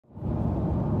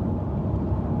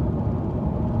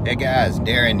Hey guys,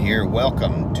 Darren here.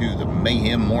 Welcome to the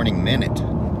Mayhem Morning Minute.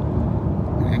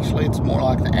 Actually, it's more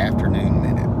like the afternoon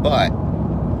minute, but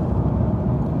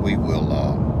we will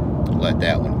let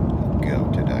that one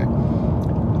go today.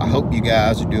 I hope you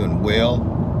guys are doing well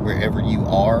wherever you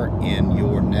are in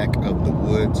your neck of the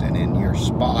woods and in your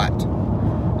spot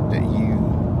that you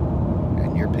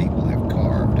and your people have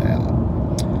carved out.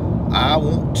 I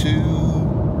want to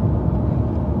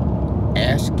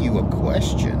ask you a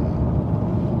question.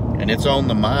 And it's on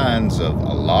the minds of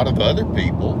a lot of other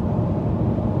people.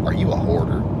 Are you a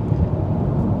hoarder?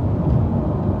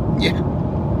 Yeah.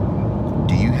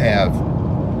 Do you have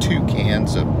 2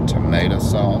 cans of tomato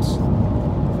sauce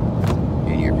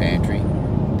in your pantry?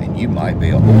 Then you might be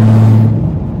a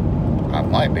hoarder. I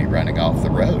might be running off the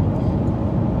road.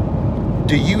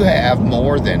 Do you have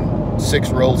more than 6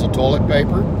 rolls of toilet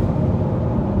paper?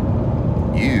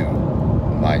 You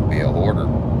might be a hoarder.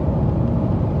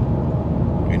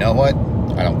 You know what?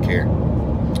 I don't care.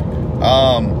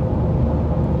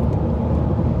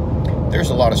 There's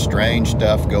a lot of strange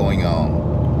stuff going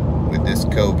on with this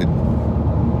COVID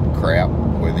crap,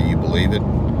 whether you believe it,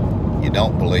 you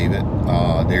don't believe it.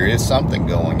 There is something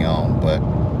going on, but,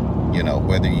 you know,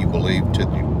 whether you believe to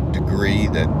the degree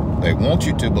that they want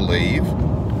you to believe,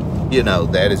 you know,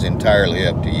 that is entirely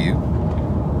up to you.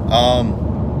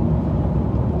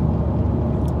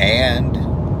 And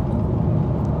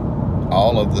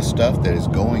all of the stuff that is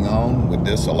going on with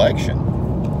this election.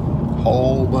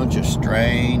 Whole bunch of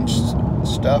strange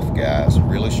stuff, guys.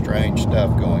 Really strange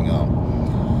stuff going on.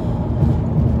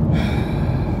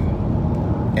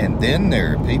 And then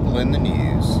there are people in the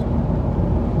news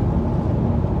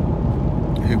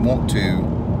who want to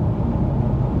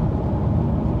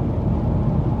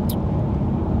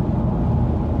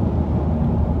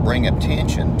bring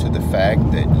attention to the fact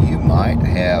that you might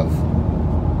have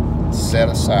set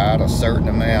aside a certain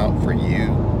amount for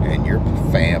you and your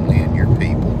family and your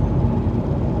people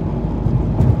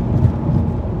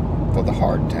for the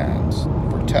hard times,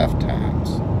 for tough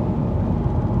times.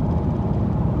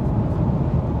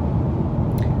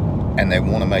 And they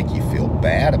want to make you feel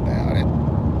bad about it,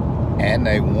 and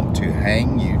they want to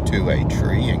hang you to a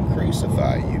tree and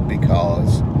crucify you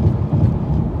because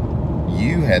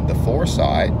you had the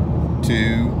foresight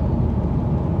to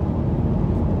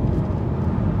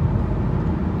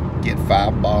get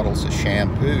 5 bottles of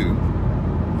shampoo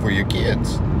for your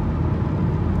kids,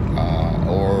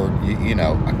 or you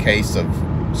know, a case of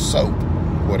soap,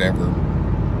 whatever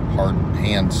hard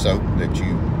hand soap that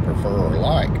you prefer or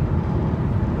like.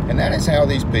 And that is how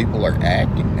these people are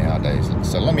acting nowadays.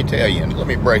 So let me tell you, and let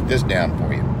me break this down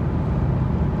for you.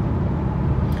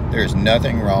 There's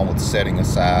nothing wrong with setting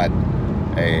aside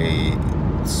a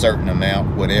certain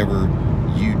amount, whatever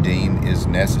you deem is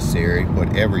necessary,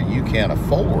 whatever you can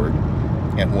afford,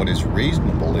 and what is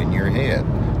reasonable in your head.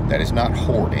 That is not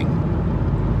hoarding.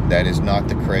 That is not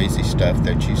the crazy stuff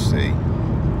that you see.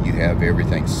 You have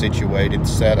everything situated,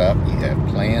 set up. You have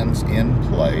plans in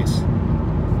place.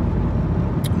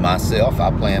 Myself,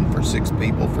 I planned for 6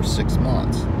 people for 6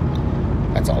 months.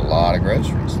 That's a lot of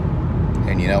groceries.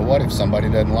 And you know what? If somebody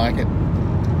doesn't like it,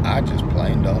 I just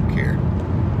plain don't care.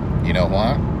 You know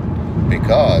why?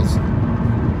 Because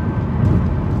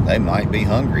they might be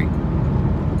hungry,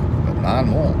 but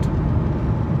mine won't.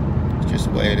 It's just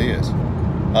the way it is.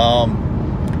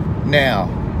 Now,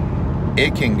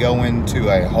 it can go into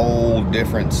a whole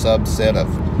different subset of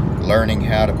learning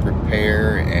how to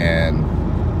prepare and,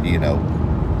 you know,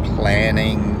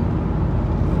 planning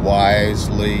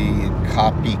wisely,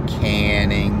 copy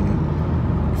canning,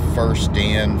 first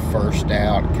in, first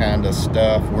out kind of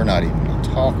stuff. We're not even going to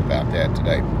talk about that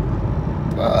today.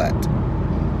 But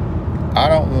I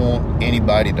don't want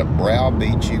anybody to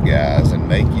browbeat you guys and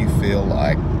make you feel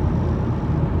like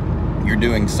you're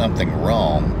doing something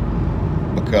wrong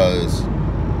because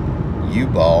you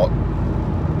bought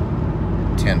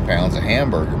 10 pounds of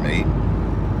hamburger meat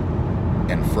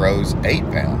and froze 8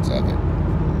 pounds of it.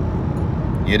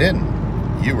 You didn't.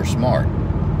 You were smart.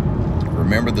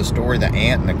 Remember the story, the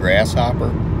ant and the grasshopper,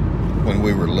 when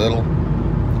we were little?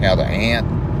 How the ant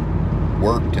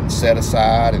worked and set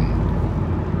aside and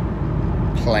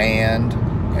planned,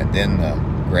 and then the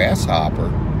grasshopper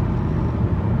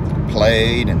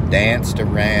played and danced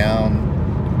around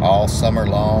all summer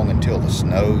long until the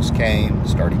snows came,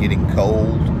 started getting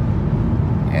cold,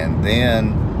 and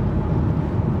then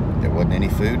there wasn't any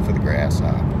food for the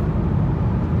grasshopper.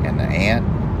 And the ant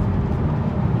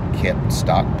kept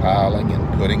stockpiling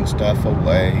and putting stuff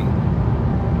away.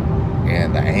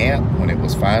 And the ant, when it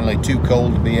was finally too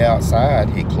cold to be outside,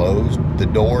 he closed the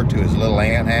door to his little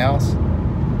ant house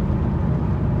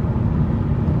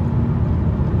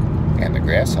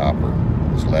grasshopper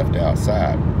was left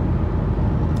outside.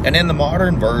 And in the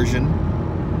modern version,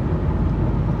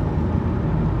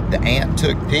 the ant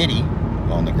took pity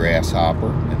on the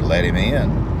grasshopper and let him in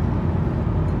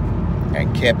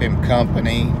and kept him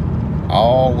company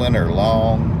all winter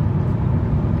long,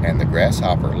 and the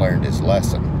grasshopper learned his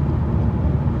lesson.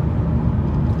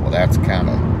 Well, that's kind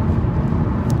of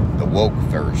the woke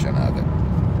version of it.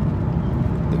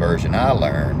 The version I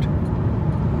learned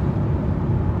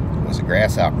was the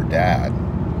grasshopper died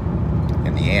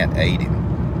and the ant ate him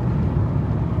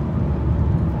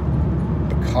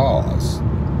because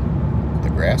the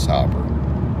grasshopper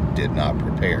did not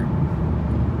prepare.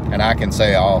 And I can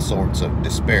say all sorts of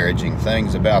disparaging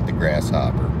things about the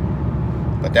grasshopper,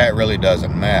 but that really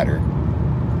doesn't matter,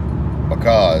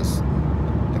 because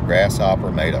the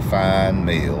grasshopper made a fine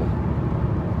meal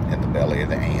in the belly of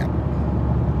the ant.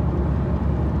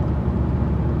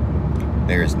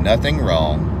 There is nothing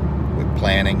wrong with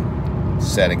planning,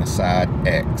 setting aside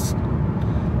X.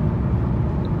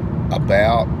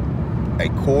 About a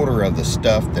quarter of the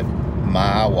stuff that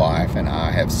my wife and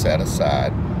I have set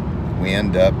aside, we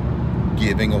end up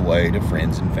giving away to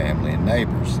friends and family and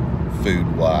neighbors,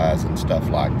 food-wise and stuff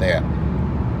like that.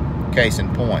 Case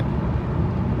in point,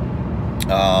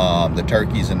 the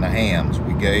turkeys and the hams,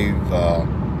 we gave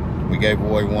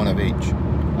away one of each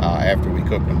after we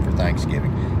cooked them for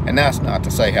Thanksgiving. And that's not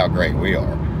to say how great we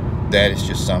are. That is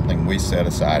just something we set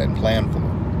aside and plan for,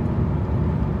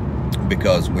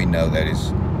 because we know that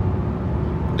is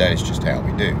just how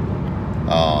we do.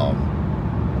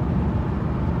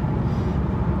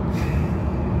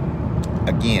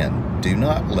 Again, do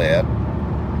not let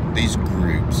these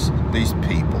groups, these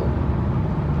people,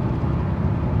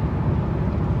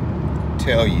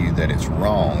 tell you that it's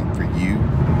wrong for you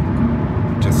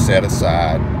to set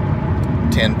aside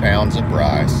 10 pounds of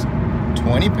rice,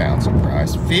 20 pounds of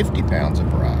rice, 50 pounds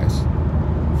of rice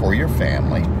for your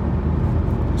family,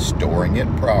 storing it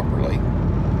properly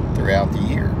throughout the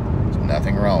year. There's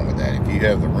nothing wrong with that. If you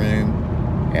have the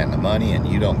room and the money and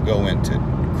you don't go into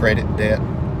credit debt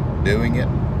doing it,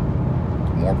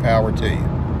 more power to you.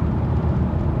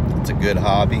 It's a good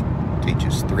hobby,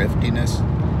 teaches thriftiness,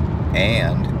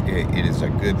 and it is a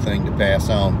good thing to pass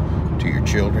on to your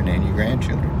children and your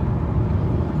grandchildren.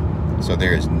 So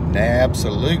there is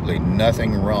absolutely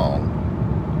nothing wrong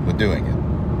with doing it.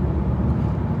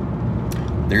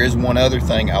 There is one other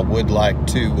thing I would like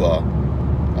to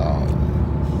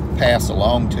pass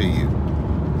along to you.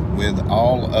 With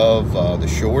all of the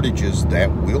shortages that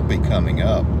will be coming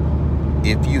up,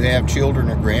 if you have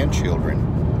children or grandchildren,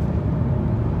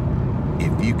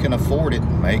 if you can afford it,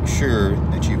 make sure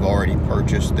that you've already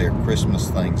purchased their Christmas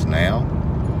things now.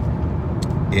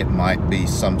 It might be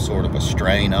some sort of a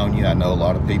strain on you. I know a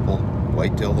lot of people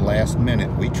wait till the last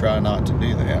minute. We try not to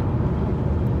do that.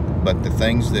 But the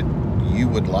things that you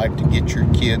would like to get your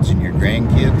kids and your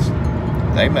grandkids,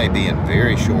 they may be in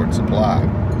very short supply.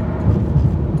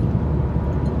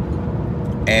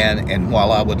 And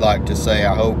while I would like to say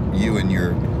I hope you and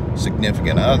your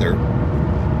significant other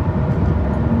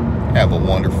have a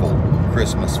wonderful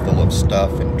Christmas full of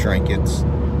stuff and trinkets,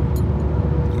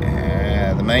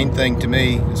 the main thing to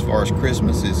me as far as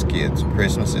Christmas is kids.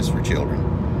 Christmas is for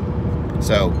children.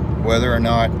 So whether or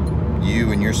not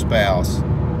you and your spouse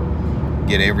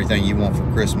get everything you want for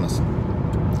Christmas,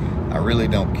 I really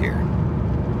don't care.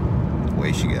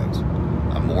 Away she goes.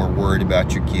 I'm more worried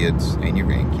about your kids and your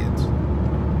grandkids,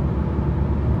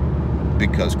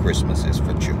 because Christmas is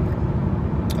for children.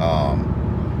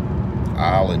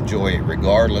 I'll enjoy it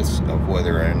regardless of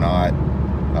whether or not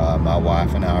my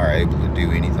wife and I are able to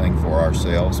do anything for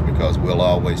ourselves, because we'll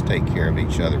always take care of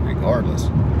each other regardless.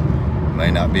 It may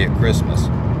not be at Christmas.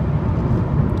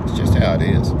 It's just how it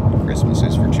is. Christmas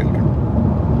is for children.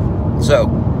 So,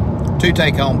 2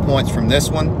 take-home points from this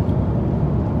one.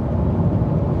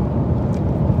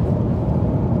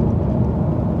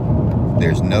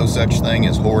 There's no such thing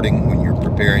as hoarding when you're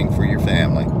preparing for your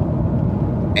family.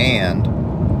 And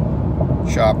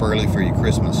shop early for your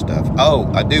Christmas stuff.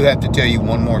 Oh, I do have to tell you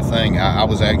one more thing. I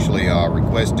was actually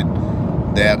requested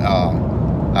that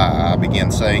I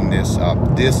began saying this.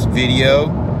 This video,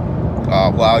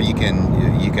 while you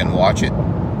can watch it,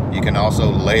 you can also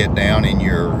lay it down in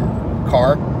your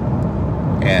car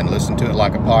and listen to it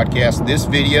like a podcast. This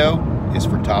video is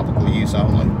for topical use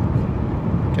only.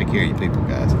 Take care of you people,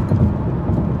 guys.